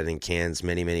tap. I've had it in cans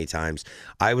many, many times.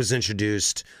 I was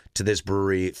introduced to this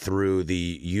brewery through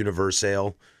the Universe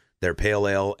Ale, their pale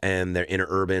ale, and their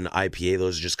Interurban IPA.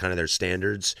 Those are just kind of their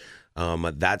standards.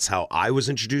 That's how I was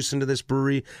introduced into this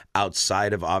brewery,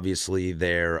 outside of obviously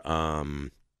their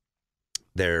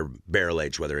barrel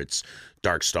age, whether it's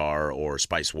Dark Star or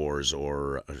Spice Wars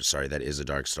that is a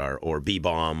Dark Star, or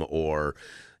B-Bomb, or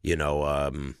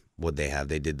what they have.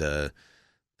 They did the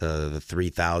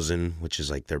 3000, which is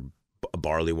like their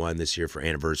barley wine this year for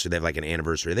anniversary. They have like an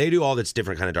anniversary. They do all this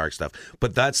different kind of dark stuff,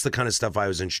 but that's the kind of stuff I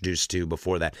was introduced to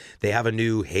before that. They have a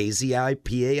new hazy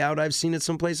IPA out I've seen at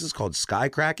some places called Sky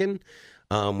Kraken.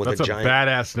 That's a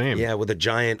badass name. Yeah, with a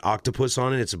giant octopus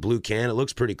on it. It's a blue can. It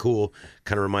looks pretty cool.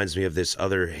 Kind of reminds me of this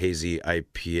other hazy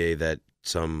IPA that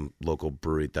some local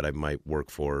brewery that I might work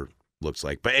for looks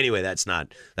like. But anyway, that's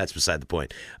beside the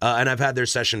point. And I've had their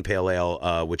Session Pale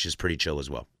Ale, which is pretty chill as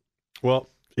well. Well,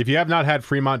 if you have not had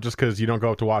Fremont, just because you don't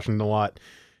go up to Washington a lot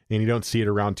and you don't see it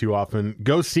around too often,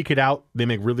 go seek it out. They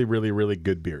make really, really, really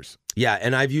good beers. Yeah,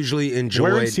 and I've usually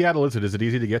enjoyed... Where in Seattle is it? Is it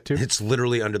easy to get to? It's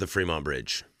literally under the Fremont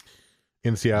Bridge.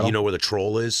 In Seattle? You know where the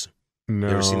troll is? No.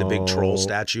 You ever seen the big troll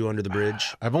statue under the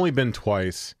bridge? I've only been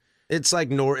twice. It's like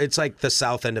the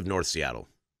south end of North Seattle.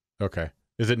 Okay.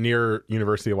 Is it near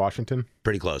University of Washington?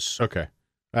 Pretty close. Okay.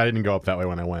 I didn't go up that way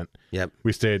when I went. Yep.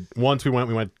 Once we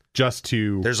went just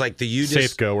to there's like the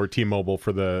Safeco or T-Mobile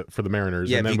for the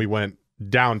Mariners, and then we went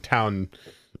downtown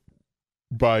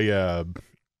by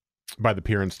the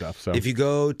pier and stuff. So if you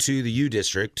go to the U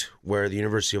District where the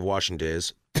University of Washington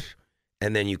is,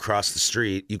 and then you cross the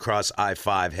street, you cross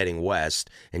I-5 heading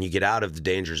west, and you get out of the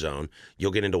danger zone,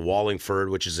 you'll get into Wallingford,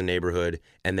 which is a neighborhood,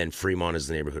 and then Fremont is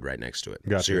the neighborhood right next to it.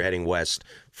 Gotcha. So you're heading west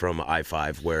from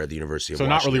I-5 where the University of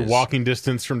Washington is. So not really walking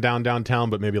distance from downtown,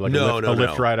 but maybe like a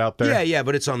lift ride out there? Yeah,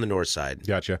 but it's on the north side.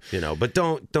 Gotcha. But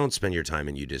don't spend your time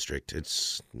in U District.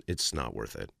 It's not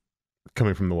worth it.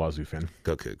 Coming from the Wazoo fan.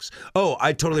 Go Cougs. Oh,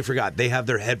 I totally forgot. They have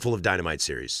their Head Full of Dynamite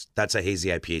series. That's a hazy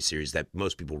IPA series that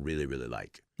most people really, really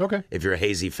like. Okay. If you're a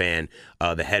hazy fan,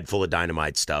 the Head Full of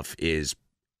Dynamite stuff is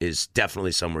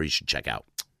definitely somewhere you should check out.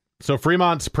 So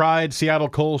Fremont's Pride Seattle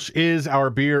Kolsch is our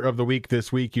beer of the week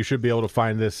this week. You should be able to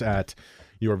find this at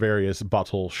your various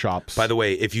bottle shops. By the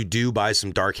way, if you do buy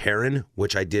some Dark Heron,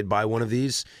 which I did buy one of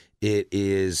these, it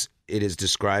is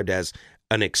described as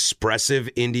an expressive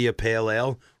India Pale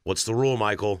Ale. What's the rule,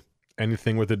 Michael?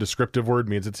 Anything with a descriptive word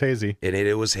means it's hazy. And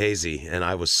it was hazy, and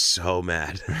I was so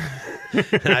mad.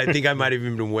 And I think I might have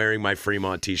even been wearing my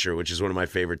Fremont t-shirt, which is one of my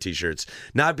favorite t-shirts.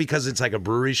 Not because it's like a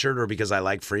brewery shirt or because I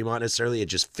like Fremont necessarily. It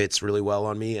just fits really well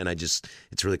on me, and it's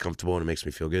really comfortable, and it makes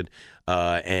me feel good.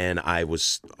 And I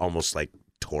was almost like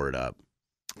tore it up.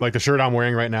 Like the shirt I'm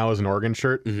wearing right now is an Oregon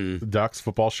shirt, mm-hmm. the Ducks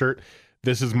football shirt.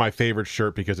 This is my favorite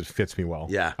shirt because it fits me well.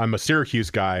 Yeah. I'm a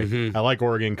Syracuse guy. Mm-hmm. I like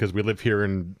Oregon because we live here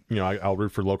and, I'll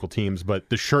root for local teams,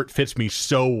 but the shirt fits me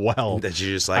so well. That you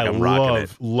just like, I'm rocking it.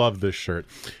 Love this shirt.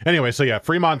 Anyway, so yeah,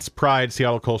 Fremont's Pride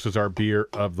Seattle Kolsch is our beer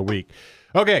of the week.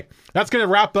 Okay, that's going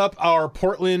to wrap up our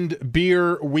Portland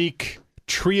Beer Week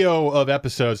trio of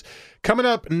episodes. Coming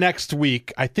up next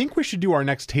week, I think we should do our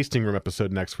next tasting room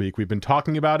episode next week. We've been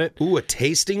talking about it. Ooh, a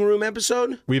tasting room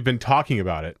episode? We've been talking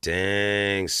about it.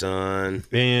 Dang, son.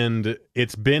 And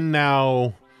it's been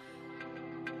now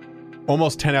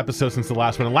almost 10 episodes since the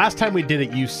last one. And last time we did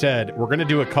it, you said, we're going to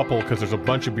do a couple because there's a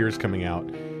bunch of beers coming out.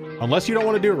 Unless you don't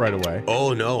want to do it right away.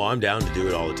 Oh, no, I'm down to do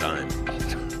it all the time.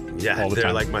 Yeah,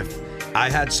 they're like I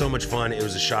had so much fun. It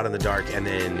was a shot in the dark, and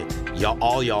then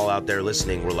all y'all out there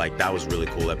listening were like, that was a really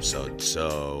cool episode.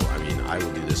 So, I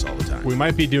will do this all the time. We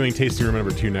might be doing Tasting Room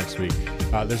number 2 next week.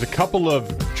 There's a couple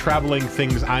of traveling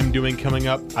things I'm doing coming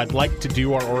up. I'd like to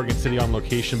do our Oregon City on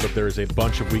location, but there's a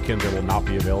bunch of weekends that will not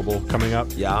be available coming up.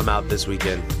 Yeah, I'm out this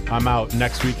weekend. I'm out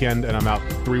next weekend, and I'm out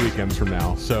 3 weekends from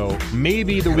now. So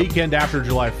maybe the weekend after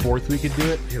July 4th we could do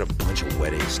it. I got a bunch of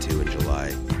weddings, too, in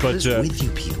July. But what is with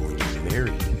you people when you get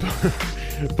married?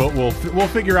 But we'll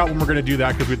figure out when we're going to do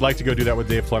that, because we'd like to go do that with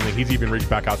Dave Fleming. He's even reached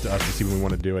back out to us to see when we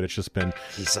want to do it. It's just been...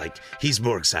 He's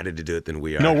more excited to do it than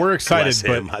we are. No, we're excited, Bless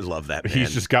him. but I love that, man.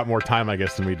 He's just got more time, I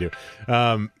guess, than we do.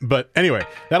 But anyway,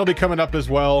 that'll be coming up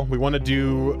as well. We want to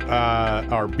do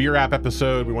our beer app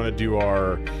episode. We want to do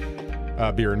our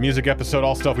beer and music episode,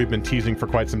 all stuff we've been teasing for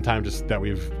quite some time, just that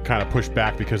we've kind of pushed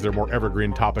back because they're more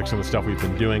evergreen topics than the stuff we've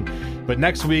been doing. But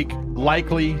next week,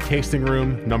 likely Tasting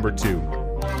Room number 2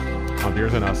 on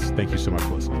Beers on Us. Thank you so much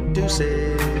for listening.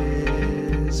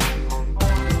 Deuces.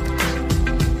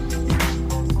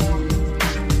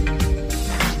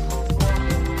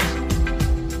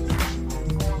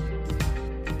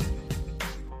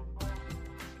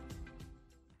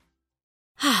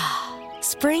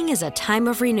 Spring is a time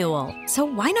of renewal, so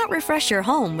why not refresh your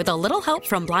home with a little help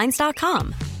from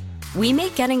Blinds.com? We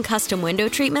make getting custom window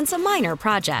treatments a minor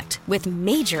project with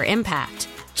major impact.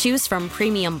 Choose from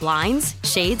premium blinds,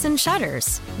 shades, and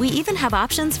shutters. We even have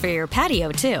options for your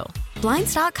patio, too.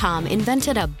 Blinds.com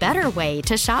invented a better way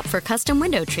to shop for custom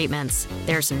window treatments.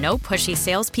 There's no pushy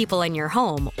salespeople in your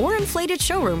home or inflated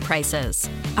showroom prices.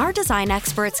 Our design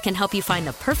experts can help you find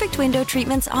the perfect window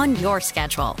treatments on your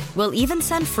schedule. We'll even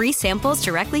send free samples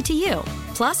directly to you.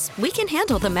 Plus, we can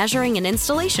handle the measuring and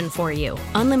installation for you.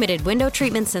 Unlimited window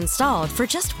treatments installed for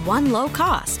just one low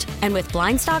cost. And with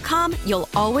Blinds.com, you'll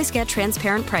always get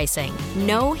transparent pricing.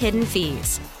 No hidden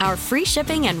fees. Our free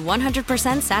shipping and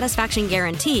 100% satisfaction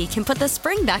guarantee can put the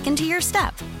spring back into your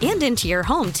step and into your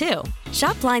home, too.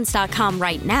 Shop Blinds.com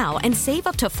right now and save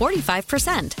up to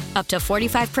 45%. Up to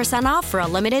 45% off for a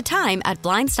limited time at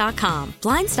Blinds.com.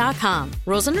 Blinds.com.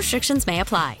 Rules and restrictions may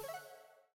apply.